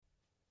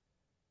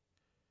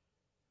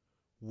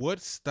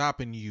What's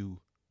stopping you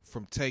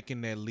from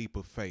taking that leap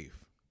of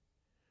faith?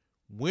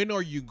 When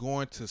are you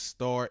going to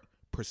start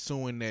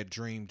pursuing that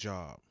dream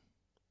job?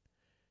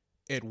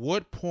 At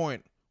what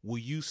point will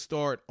you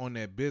start on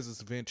that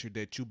business venture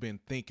that you've been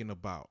thinking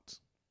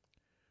about?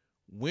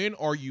 When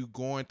are you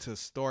going to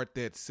start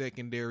that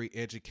secondary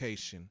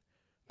education,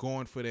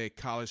 going for that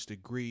college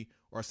degree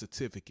or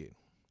certificate?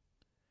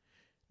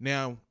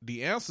 Now,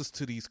 the answers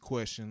to these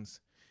questions,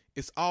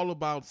 it's all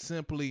about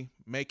simply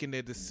making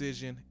that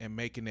decision and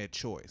making that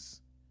choice.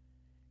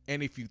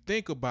 And if you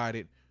think about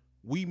it,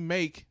 we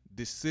make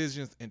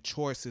decisions and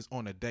choices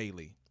on a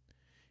daily.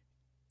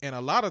 And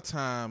a lot of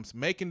times,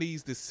 making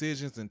these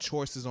decisions and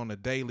choices on a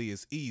daily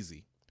is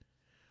easy.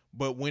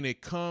 But when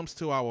it comes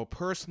to our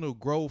personal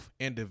growth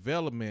and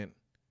development,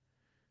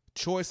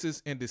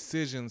 choices and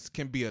decisions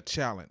can be a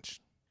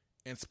challenge.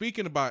 And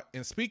speaking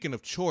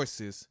of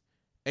choices,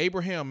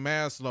 Abraham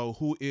Maslow,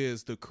 who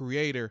is the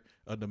creator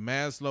of the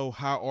Maslow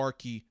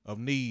hierarchy of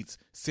needs,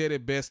 said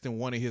it best in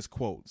one of his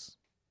quotes.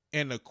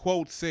 And the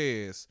quote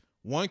says,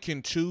 "One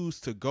can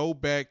choose to go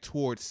back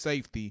towards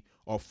safety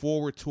or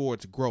forward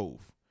towards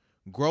growth.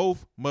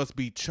 Growth must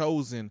be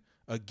chosen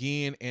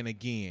again and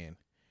again.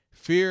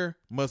 Fear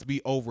must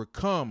be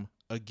overcome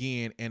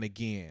again and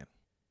again."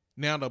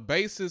 Now, the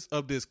basis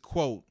of this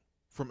quote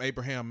from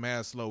Abraham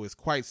Maslow is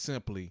quite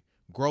simply,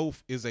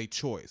 growth is a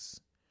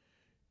choice.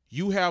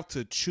 You have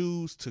to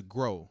choose to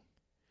grow.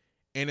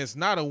 And it's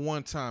not a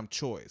one-time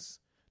choice.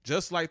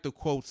 Just like the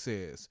quote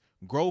says,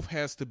 growth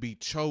has to be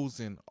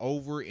chosen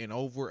over and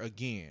over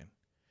again.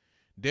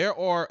 There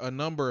are a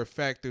number of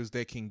factors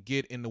that can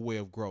get in the way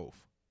of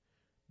growth.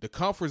 The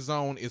comfort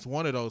zone is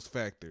one of those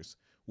factors,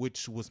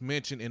 which was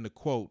mentioned in the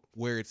quote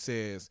where it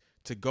says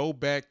to go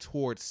back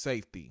towards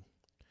safety.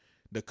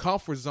 The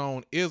comfort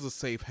zone is a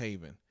safe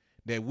haven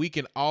that we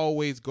can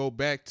always go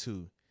back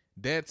to.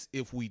 That's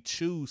if we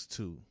choose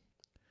to.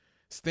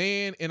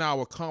 Staying in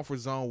our comfort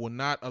zone will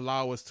not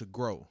allow us to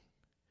grow.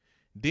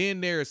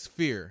 Then there is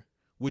fear,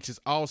 which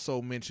is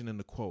also mentioned in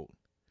the quote.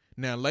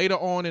 Now, later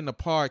on in the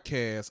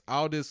podcast,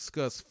 I'll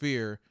discuss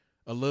fear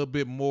a little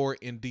bit more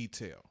in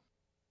detail.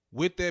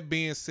 With that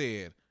being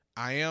said,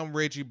 I am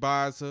Reggie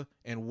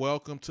and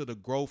welcome to the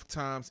Growth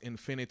Times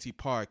Infinity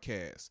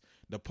podcast,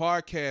 the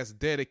podcast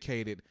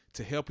dedicated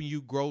to helping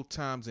you grow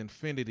times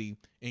infinity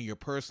in your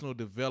personal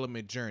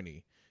development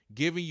journey,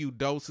 giving you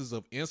doses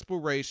of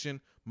inspiration,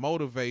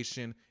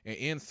 motivation, and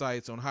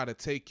insights on how to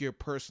take your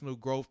personal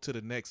growth to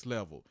the next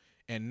level.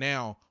 And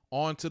now,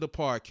 on to the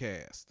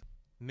podcast.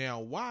 Now,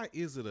 why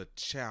is it a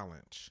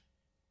challenge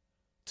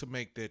to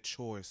make that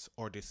choice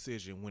or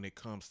decision when it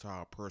comes to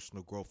our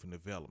personal growth and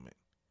development?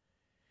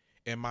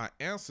 And my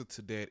answer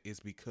to that is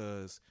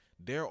because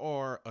there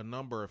are a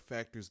number of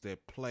factors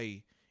that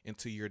play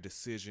into your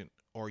decision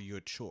or your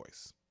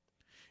choice.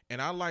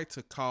 And I like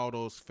to call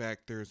those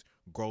factors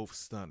growth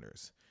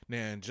stunters.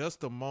 Now, in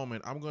just a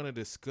moment, I'm going to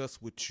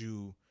discuss with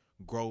you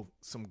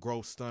some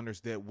growth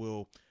stunters that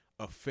will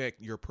affect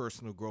your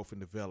personal growth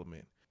and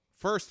development.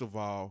 First of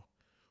all,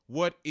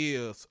 what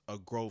is a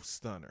growth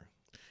stunter?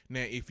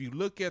 Now, if you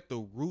look at the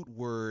root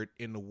word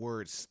in the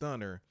word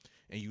stunter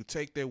and you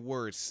take that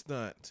word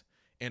stunt,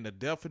 and the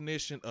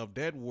definition of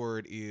that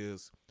word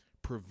is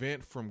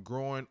prevent from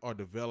growing or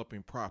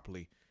developing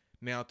properly.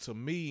 Now, to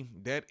me,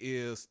 that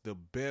is the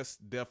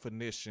best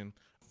definition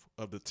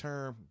of the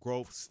term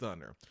growth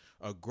stunter.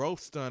 A growth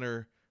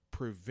stunter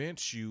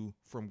prevents you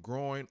from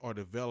growing or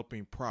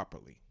developing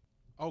properly.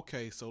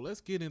 Okay, so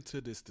let's get into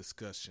this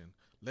discussion.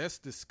 Let's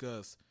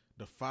discuss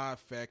the 5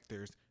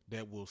 factors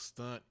that will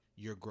stunt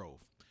your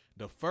growth.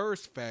 The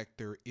first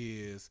factor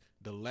is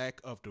the lack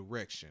of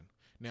direction.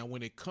 Now,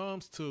 when it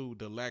comes to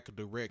the lack of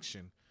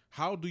direction,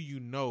 how do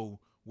you know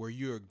where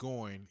you're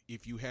going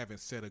if you haven't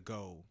set a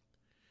goal?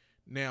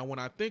 Now, when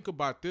I think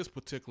about this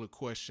particular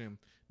question,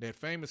 that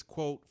famous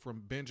quote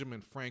from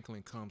Benjamin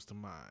Franklin comes to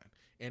mind.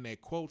 And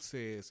that quote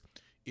says,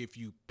 if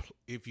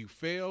you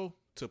fail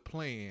to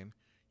plan,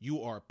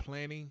 you are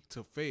planning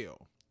to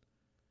fail.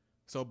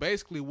 So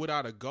basically,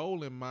 without a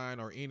goal in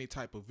mind or any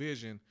type of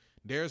vision,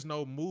 there's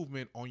no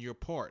movement on your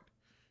part.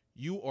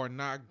 You are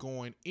not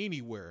going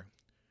anywhere.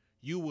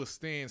 You will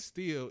stand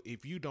still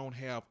if you don't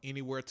have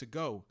anywhere to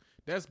go.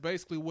 That's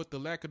basically what the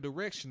lack of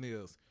direction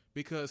is.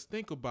 Because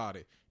think about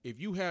it. If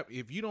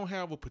you don't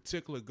have a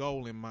particular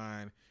goal in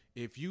mind,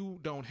 if you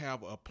don't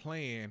have a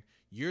plan,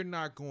 you're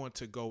not going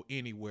to go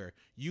anywhere.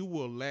 You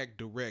will lack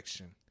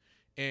direction.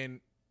 And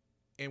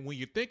when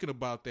you're thinking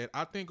about that,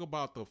 I think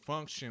about the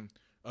function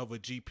of a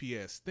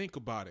GPS. Think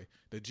about it.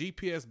 The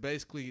GPS,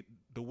 basically,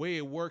 the way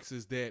it works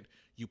is that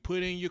you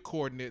put in your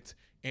coordinates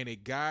and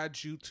it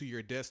guides you to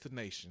your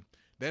destination.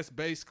 That's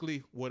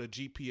basically what a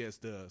GPS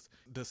does.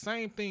 The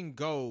same thing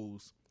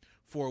goes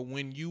for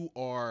when you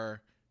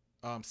are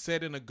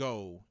setting a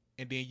goal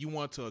and then you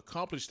want to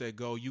accomplish that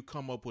goal, you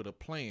come up with a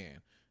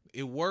plan.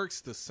 It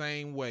works the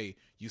same way.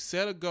 You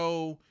set a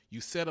goal,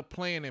 you set a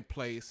plan in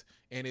place,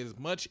 and it's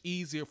much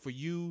easier for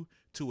you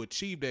to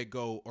achieve that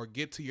goal or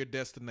get to your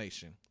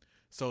destination.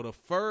 So the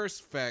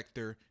first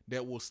factor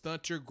that will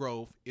stunt your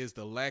growth is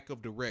the lack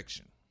of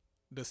direction.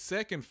 The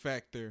second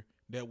factor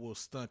that will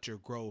stunt your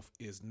growth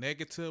is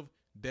negative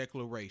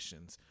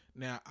declarations.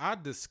 Now, I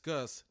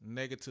discussed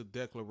negative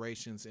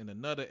declarations in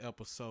another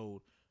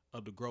episode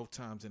of the Growth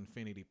Times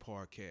Infinity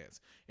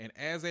podcast. And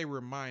as a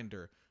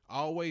reminder,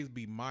 always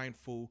be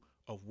mindful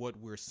of what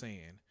we're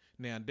saying.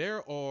 Now,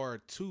 there are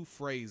two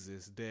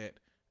phrases that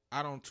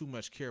I don't too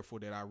much care for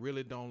that I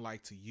really don't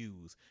like to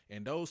use.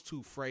 And those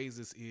two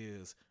phrases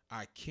is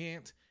I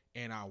can't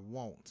and I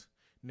won't.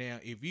 Now,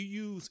 if you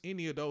use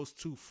any of those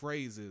two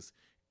phrases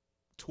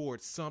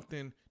towards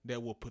something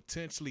that will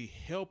potentially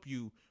help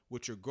you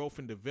with your growth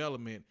and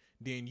development,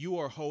 then you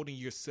are holding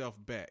yourself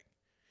back.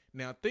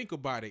 Now, think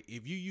about it.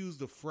 If you use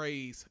the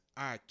phrase,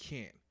 I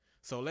can't.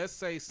 So let's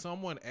say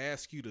someone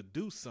asks you to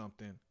do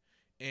something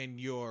and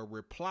your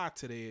reply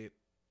to that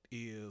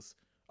is,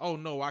 oh,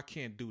 no, I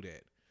can't do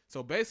that.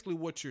 So basically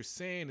what you're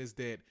saying is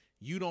that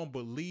you don't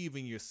believe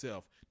in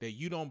yourself, that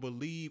you don't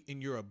believe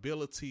in your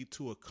ability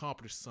to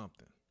accomplish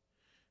something.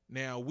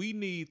 Now, we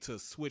need to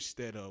switch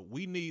that up.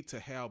 We need to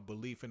have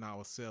belief in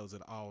ourselves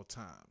at all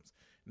times.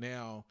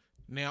 Now,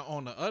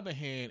 on the other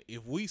hand,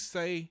 if we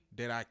say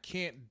that I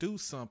can't do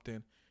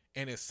something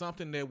and it's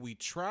something that we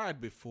tried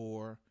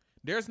before,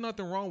 there's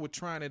nothing wrong with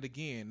trying it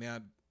again. Now,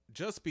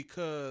 just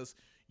because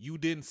you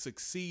didn't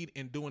succeed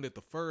in doing it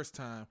the first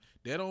time,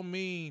 that don't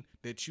mean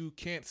that you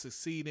can't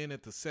succeed in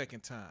it the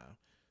second time.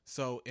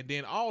 So, and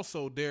then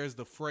also there's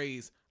the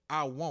phrase,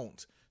 I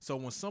won't. So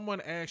when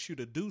someone asks you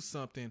to do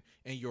something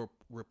and your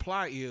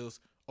reply is,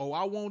 oh,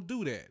 I won't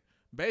do that.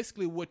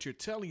 Basically what you're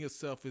telling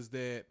yourself is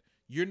that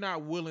you're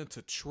not willing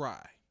to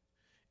try.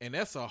 And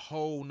that's a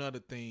whole nother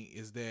thing,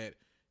 is that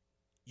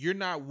you're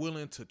not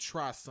willing to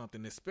try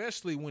something,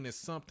 especially when it's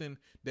something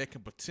that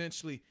can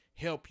potentially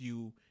help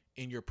you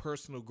in your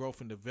personal growth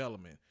and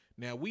development.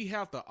 Now, we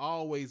have to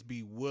always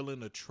be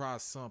willing to try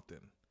something.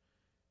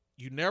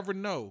 You never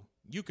know.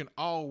 You can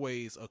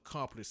always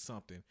accomplish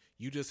something.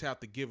 You just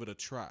have to give it a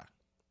try.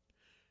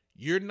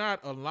 You're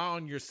not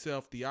allowing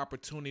yourself the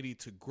opportunity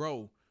to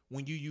grow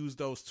when you use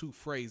those two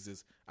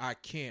phrases, I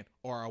can't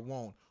or I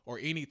won't, or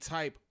any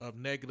type of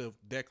negative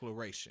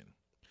declaration.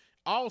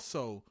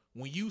 Also,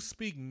 when you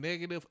speak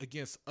negative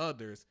against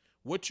others,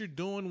 what you're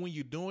doing when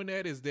you're doing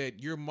that is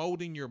that you're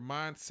molding your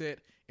mindset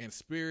and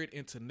spirit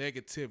into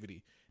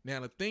negativity. Now,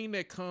 the thing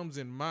that comes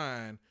in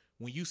mind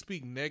when you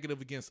speak negative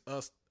against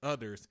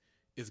others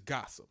is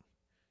gossip.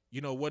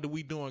 You know, whether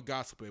we doing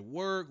gossip at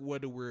work,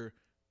 whether we're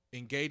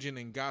engaging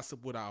in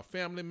gossip with our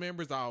family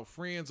members, our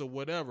friends, or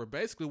whatever.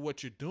 Basically,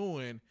 what you're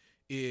doing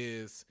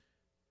is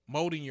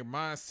molding your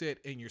mindset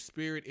and your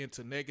spirit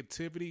into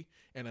negativity.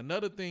 And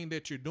another thing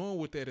that you're doing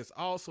with that is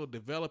also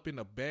developing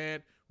a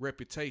bad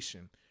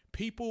reputation.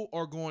 People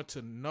are going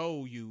to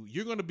know you.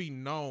 You're going to be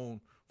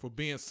known for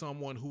being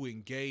someone who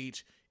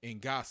engage in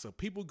gossip.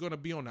 People are going to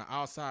be on the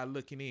outside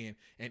looking in.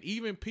 And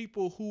even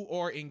people who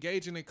are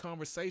engaging in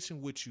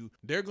conversation with you,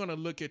 they're going to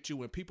look at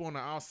you, and people on the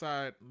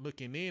outside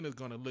looking in is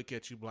going to look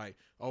at you like,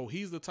 oh,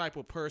 he's the type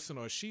of person,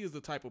 or she is the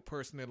type of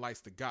person that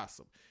likes to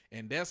gossip.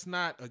 And that's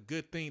not a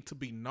good thing to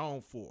be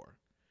known for.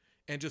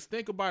 And just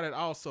think about it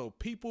also.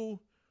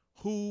 People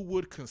who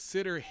would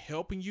consider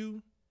helping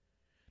you,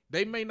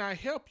 they may not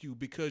help you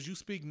because you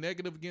speak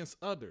negative against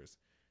others,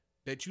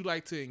 that you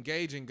like to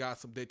engage in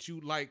gossip, that you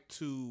like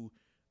to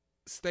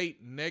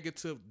state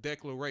negative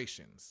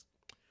declarations.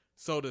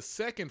 So the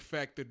second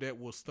factor that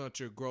will stunt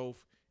your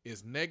growth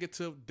is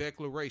negative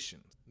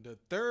declarations. The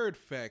third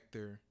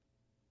factor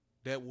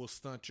that will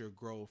stunt your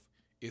growth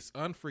is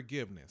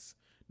unforgiveness.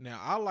 Now,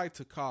 I like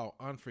to call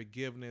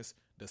unforgiveness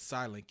the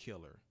silent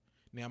killer.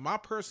 Now, my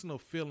personal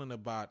feeling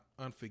about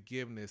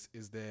unforgiveness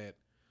is that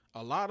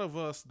a lot of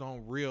us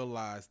don't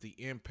realize the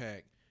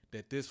impact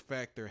that this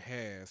factor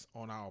has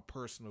on our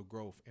personal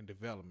growth and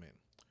development.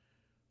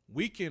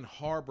 We can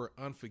harbor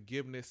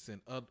unforgiveness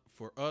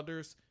for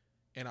others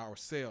and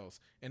ourselves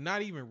and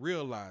not even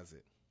realize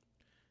it.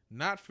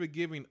 Not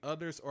forgiving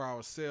others or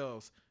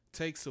ourselves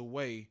takes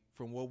away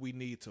from what we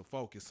need to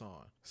focus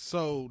on.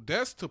 So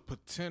that's the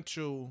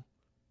potential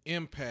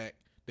impact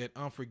that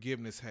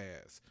unforgiveness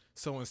has.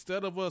 So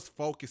instead of us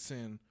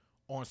focusing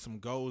on some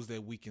goals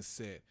that we can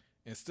set,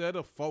 instead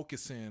of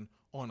focusing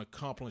on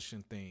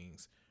accomplishing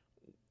things,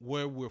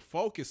 where we're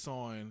focused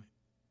on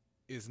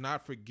is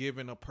not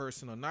forgiving a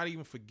person or not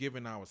even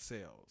forgiving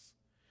ourselves.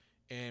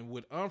 And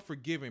with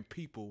unforgiving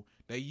people,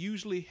 they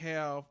usually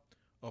have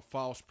a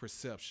false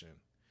perception.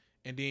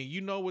 And then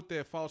you know what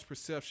that false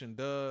perception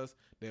does?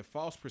 That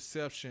false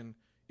perception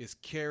is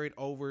carried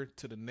over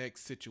to the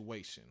next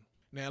situation.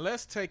 Now,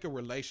 let's take a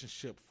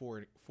relationship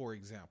for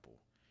example.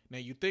 Now,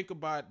 you think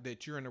about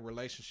that you're in a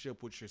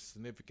relationship with your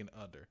significant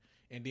other,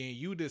 and then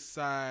you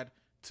decide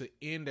to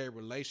end their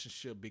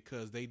relationship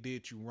because they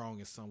did you wrong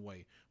in some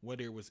way,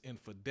 whether it was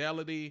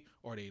infidelity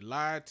or they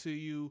lied to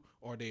you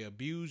or they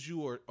abused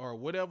you or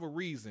whatever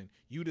reason,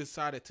 you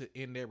decided to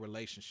end their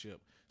relationship.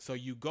 So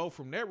you go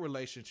from that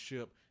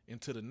relationship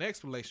into the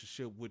next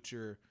relationship with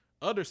your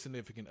other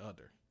significant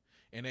other.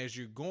 And as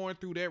you're going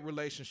through that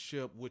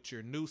relationship with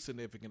your new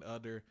significant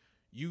other,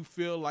 you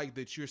feel like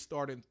that you're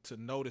starting to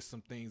notice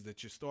some things,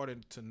 that you're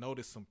starting to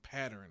notice some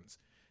patterns,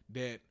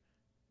 that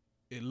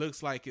it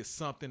looks like it's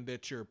something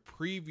that your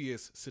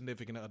previous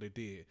significant other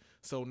did.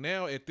 So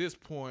now at this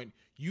point,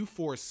 you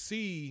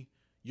foresee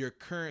your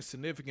current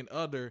significant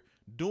other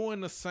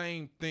doing the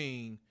same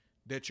thing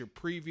that your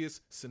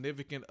previous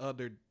significant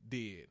other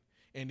did.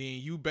 And then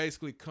you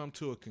basically come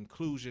to a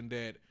conclusion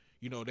that,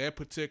 that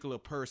particular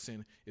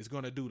person is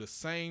going to do the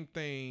same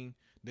thing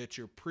that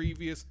your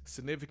previous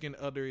significant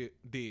other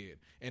did.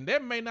 And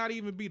that may not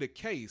even be the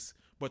case,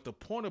 but the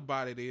point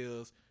about it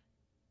is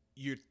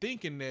you're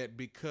thinking that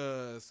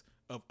because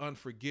of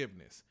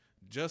unforgiveness.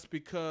 Just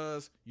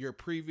because your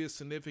previous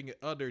significant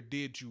other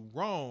did you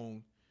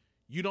wrong,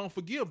 you don't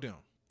forgive them.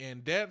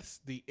 And that's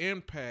the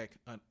impact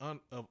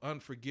of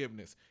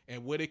unforgiveness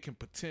and what it can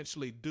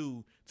potentially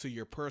do to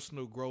your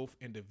personal growth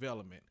and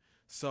development.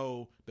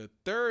 So the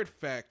third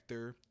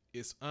factor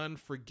is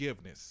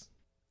unforgiveness.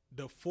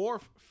 The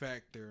fourth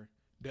factor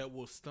that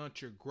will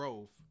stunt your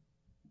growth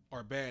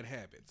are bad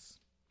habits.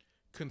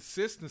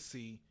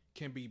 Consistency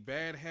can be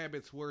bad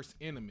habits' worst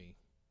enemy.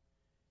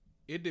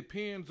 It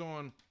depends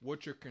on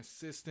what you're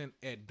consistent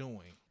at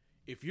doing.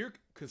 If you're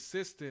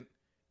consistent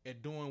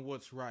at doing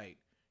what's right,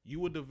 you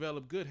will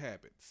develop good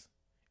habits.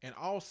 And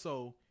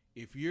also,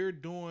 if you're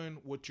doing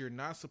what you're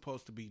not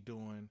supposed to be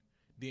doing,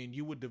 then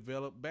you would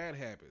develop bad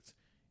habits.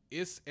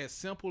 It's as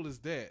simple as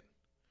that.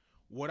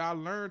 What I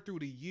learned through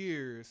the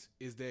years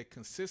is that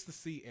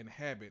consistency and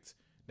habits,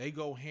 they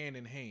go hand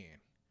in hand.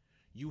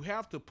 You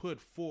have to put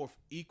forth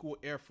equal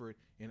effort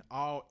in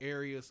all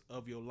areas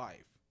of your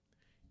life.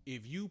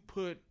 If you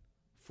put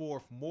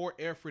forth more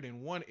effort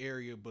in one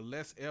area but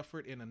less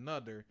effort in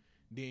another,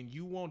 then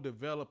you won't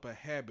develop a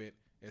habit,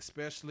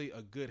 especially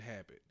a good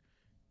habit.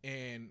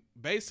 And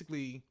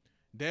basically,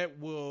 that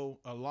will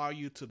allow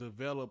you to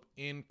develop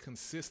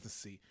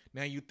inconsistency.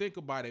 Now, you think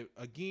about it,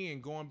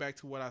 again, going back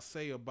to what I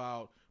say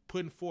about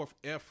putting forth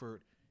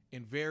effort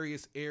in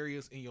various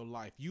areas in your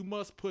life. You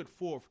must put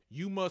forth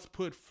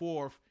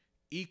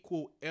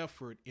equal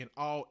effort in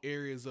all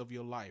areas of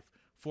your life.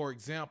 For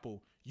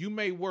example, you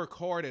may work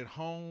hard at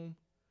home,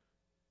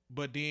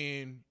 but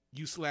then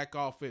you slack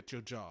off at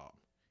your job.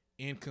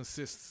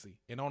 Inconsistency.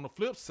 And on the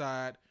flip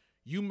side,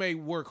 you may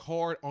work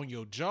hard on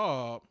your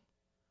job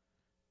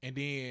and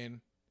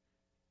then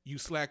you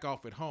slack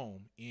off at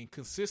home.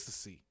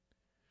 Inconsistency.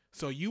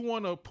 So you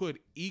want to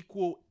put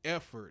equal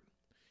effort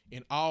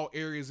in all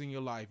areas in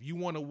your life. You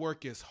want to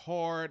work as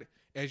hard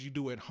as you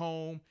do at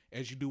home,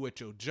 as you do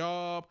at your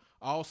job.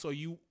 Also,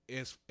 you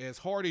as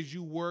hard as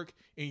you work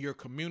in your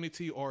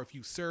community, or if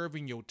you serve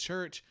in your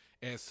church,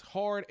 as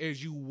hard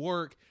as you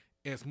work,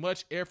 as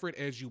much effort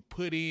as you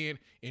put in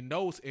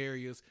those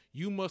areas,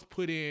 you must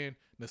put in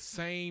the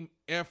same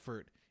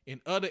effort in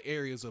other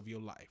areas of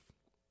your life.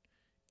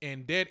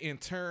 And that in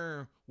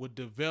turn would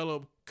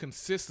develop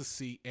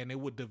consistency, and it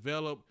would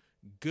develop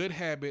good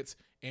habits,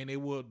 and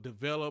it will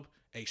develop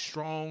a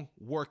strong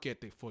work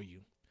ethic for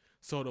you.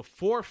 So the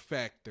fourth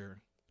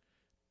factor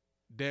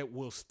that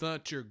will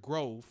stunt your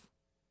growth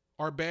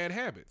are bad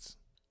habits.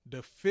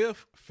 The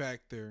fifth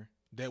factor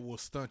that will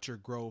stunt your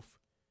growth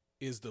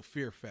is the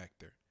fear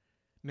factor.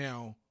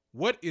 Now,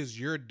 what is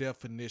your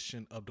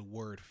definition of the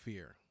word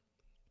fear?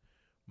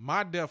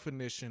 My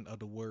definition of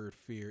the word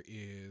fear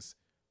is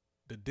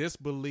the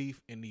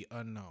disbelief in the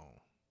unknown.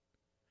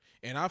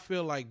 And I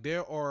feel like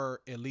there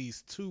are at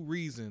least two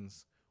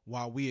reasons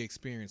why we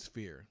experience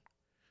fear.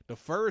 The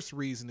first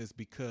reason is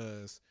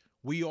because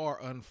we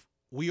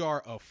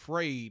are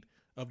afraid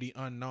of the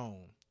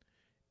unknown.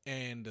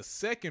 And the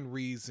second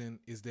reason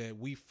is that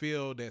we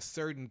feel that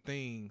certain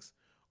things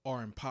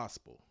are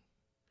impossible.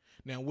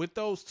 Now, with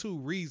those two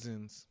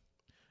reasons,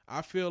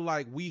 I feel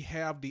like we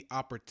have the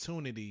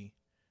opportunity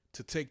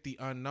to take the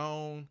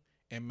unknown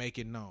and make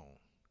it known.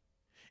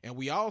 And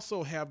we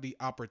also have the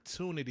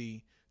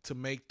opportunity to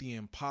make the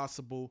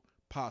impossible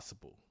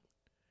possible.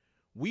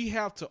 We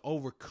have to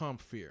overcome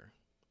fear.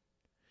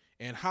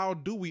 And how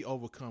do we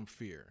overcome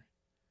fear?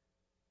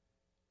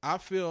 I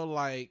feel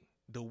like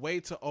the way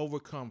to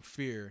overcome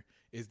fear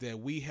is that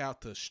we have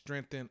to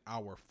strengthen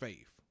our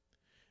faith.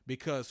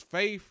 Because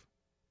faith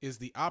is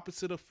the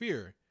opposite of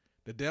fear.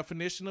 The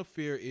definition of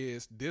fear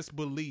is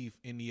disbelief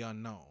in the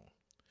unknown.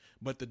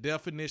 But the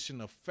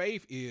definition of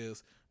faith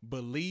is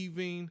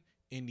believing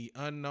in the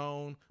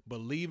unknown,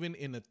 believing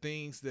in the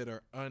things that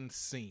are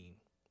unseen.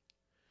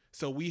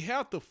 So we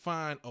have to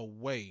find a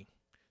way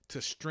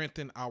to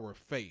strengthen our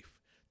faith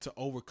to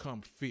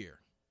overcome fear.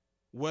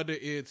 Whether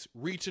it's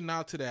reaching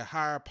out to that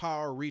higher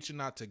power,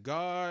 reaching out to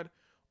God,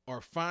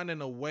 or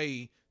finding a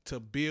way to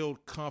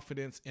build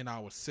confidence in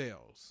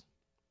ourselves.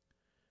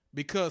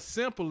 Because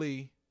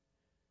simply,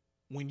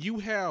 when you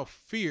have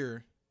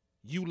fear,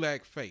 you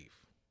lack faith.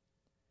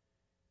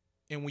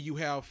 And when you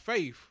have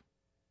faith,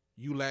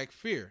 you lack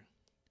fear.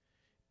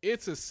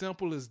 It's as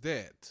simple as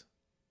that.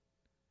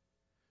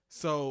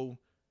 So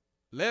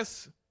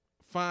let's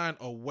find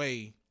a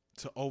way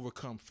to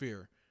overcome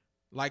fear.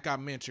 Like I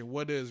mentioned,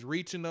 whether it's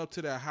reaching up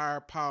to that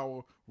higher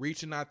power,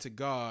 reaching out to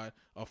God,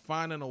 or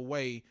finding a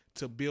way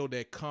to build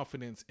that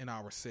confidence in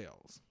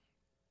ourselves.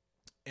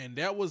 And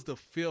that was the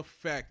fifth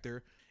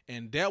factor.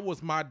 And that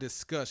was my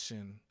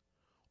discussion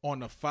on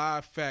the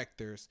 5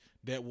 factors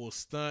that will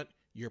stunt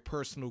your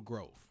personal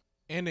growth.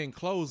 And in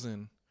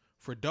closing,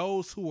 for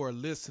those who are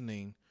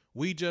listening,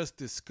 we just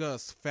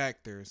discussed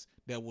factors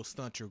that will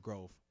stunt your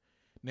growth.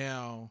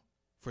 Now,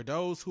 for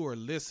those who are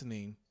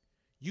listening,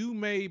 you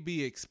may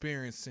be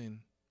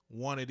experiencing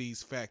one of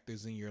these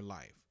factors in your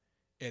life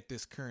at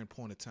this current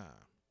point of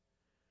time.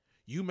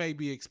 You may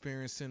be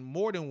experiencing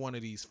more than one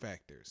of these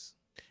factors.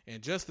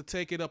 And just to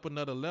take it up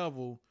another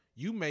level,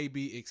 you may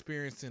be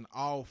experiencing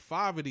all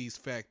 5 of these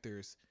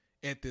factors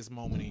at this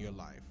moment in your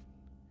life.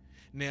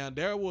 Now,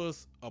 there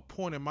was a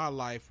point in my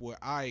life where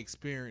I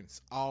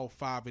experienced all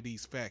 5 of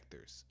these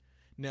factors.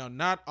 Now,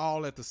 not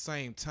all at the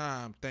same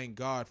time, thank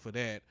God for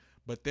that,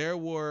 but there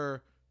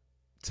were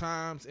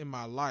times in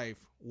my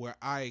life where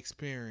I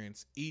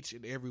experienced each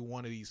and every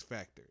one of these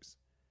factors.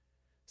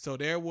 So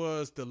there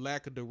was the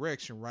lack of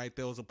direction, right?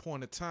 There was a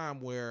point of time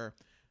where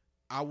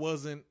I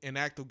wasn't an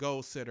active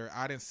goal setter.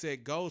 I didn't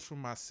set goals for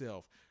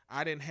myself.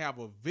 I didn't have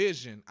a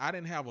vision. I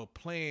didn't have a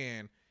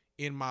plan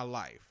in my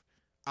life.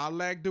 I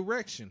lacked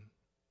direction.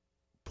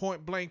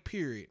 Point blank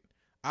period.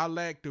 I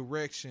lacked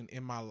direction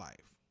in my life.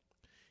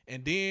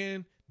 And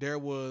then there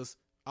was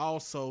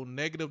also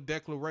negative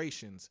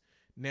declarations.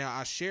 Now,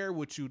 I shared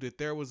with you that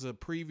there was a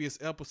previous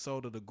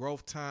episode of the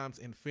Growth Times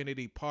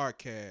Infinity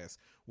podcast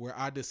where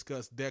I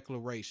discussed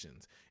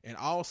declarations. And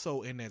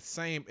also in that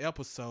same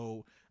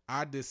episode,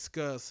 I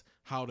discussed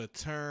how the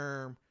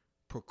term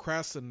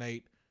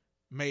procrastinate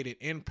made an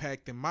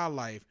impact in my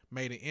life,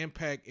 made an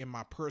impact in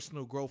my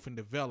personal growth and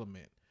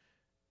development.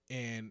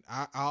 And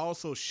I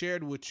also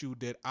shared with you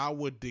that I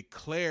would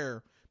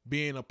declare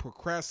being a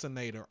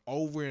procrastinator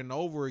over and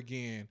over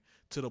again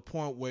to the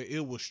point where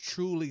it was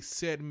truly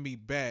setting me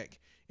back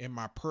in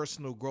my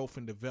personal growth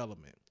and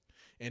development.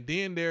 And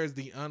then there's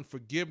the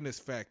unforgiveness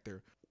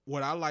factor,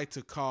 what I like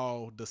to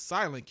call the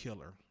silent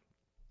killer.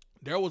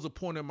 There was a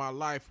point in my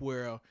life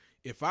where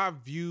if I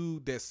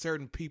viewed that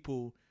certain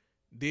people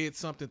did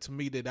something to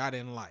me that I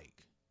didn't like,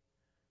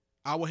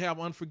 I would have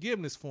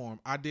unforgiveness for them.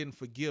 I didn't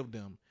forgive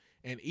them.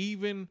 And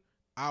even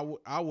I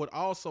would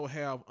also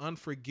have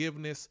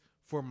unforgiveness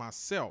for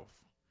myself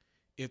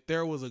if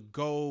there was a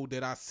goal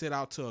that I set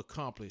out to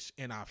accomplish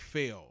and I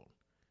failed.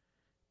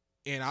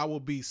 And I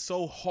would be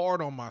so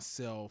hard on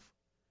myself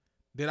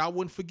that I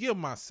wouldn't forgive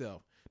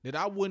myself, that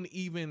I wouldn't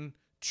even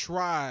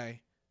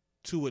try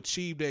to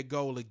achieve that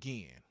goal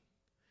again.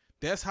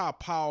 That's how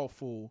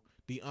powerful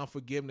the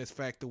unforgiveness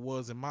factor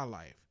was in my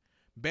life.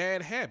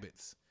 Bad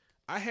habits.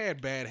 I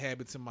had bad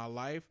habits in my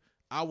life.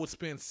 I would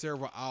spend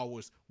several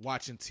hours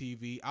watching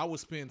TV. I would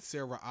spend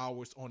several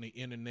hours on the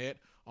internet,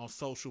 on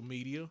social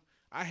media.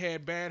 I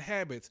had bad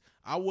habits.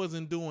 I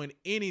wasn't doing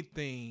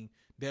anything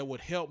that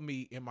would help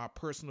me in my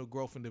personal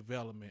growth and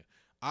development.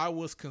 I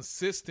was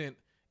consistent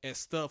at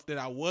stuff that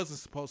I wasn't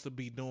supposed to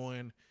be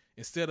doing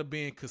instead of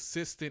being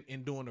consistent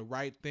in doing the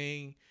right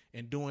thing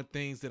and doing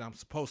things that I'm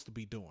supposed to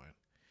be doing.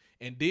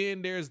 And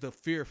then there's the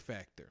fear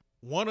factor.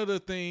 One of the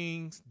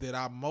things that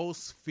I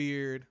most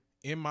feared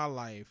in my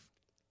life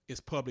is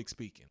public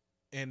speaking.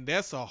 And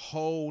that's a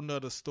whole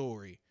nother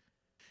story.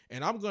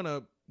 And I'm going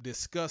to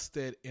discuss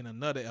that in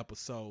another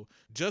episode.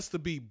 Just to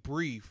be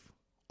brief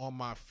on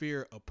my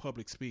fear of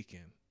public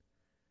speaking.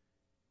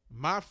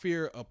 My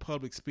fear of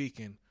public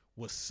speaking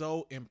was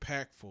so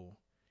impactful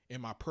in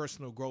my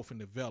personal growth and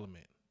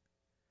development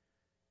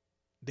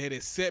that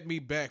it set me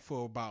back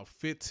for about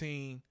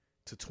 15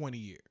 to 20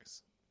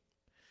 years.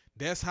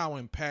 That's how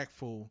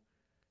impactful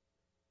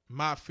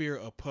my fear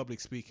of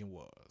public speaking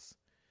was.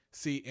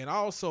 See, and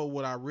also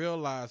what I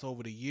realized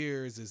over the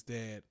years is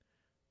that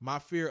my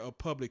fear of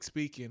public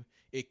speaking,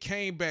 it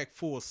came back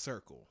full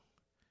circle.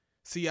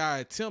 See, I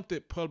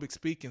attempted public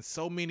speaking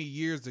so many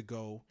years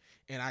ago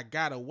and I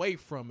got away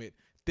from it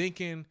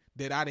thinking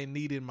that I didn't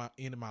need it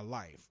in my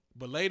life.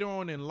 But later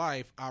on in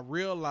life, I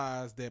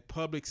realized that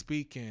public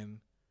speaking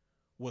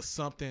was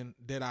something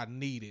that I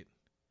needed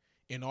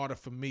in order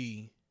for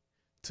me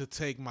to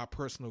take my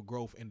personal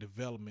growth and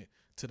development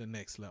to the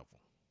next level.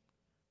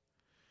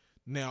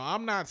 Now,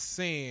 I'm not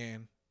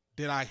saying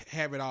that I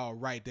have it all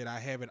right, that I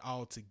have it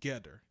all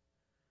together.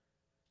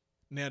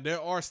 Now,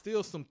 there are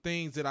still some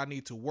things that I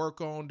need to work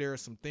on. There are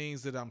some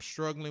things that I'm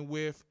struggling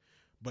with,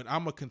 but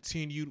I'm a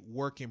continued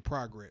work in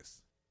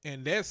progress.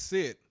 And that's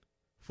it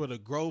for the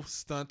Growth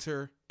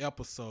Stunter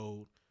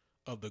episode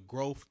of the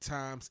Growth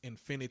Times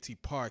Infinity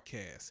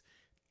podcast.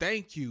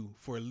 Thank you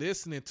for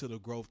listening to the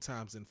Growth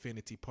Times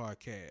Infinity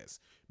podcast.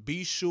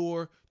 Be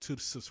sure to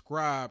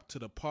subscribe to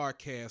the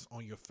podcast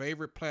on your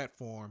favorite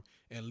platform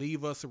and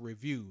leave us a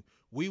review.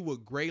 We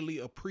would greatly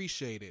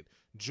appreciate it.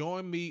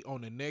 Join me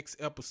on the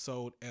next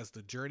episode as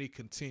the journey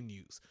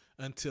continues.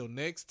 Until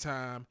next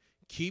time,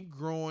 keep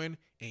growing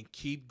and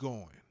keep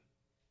going.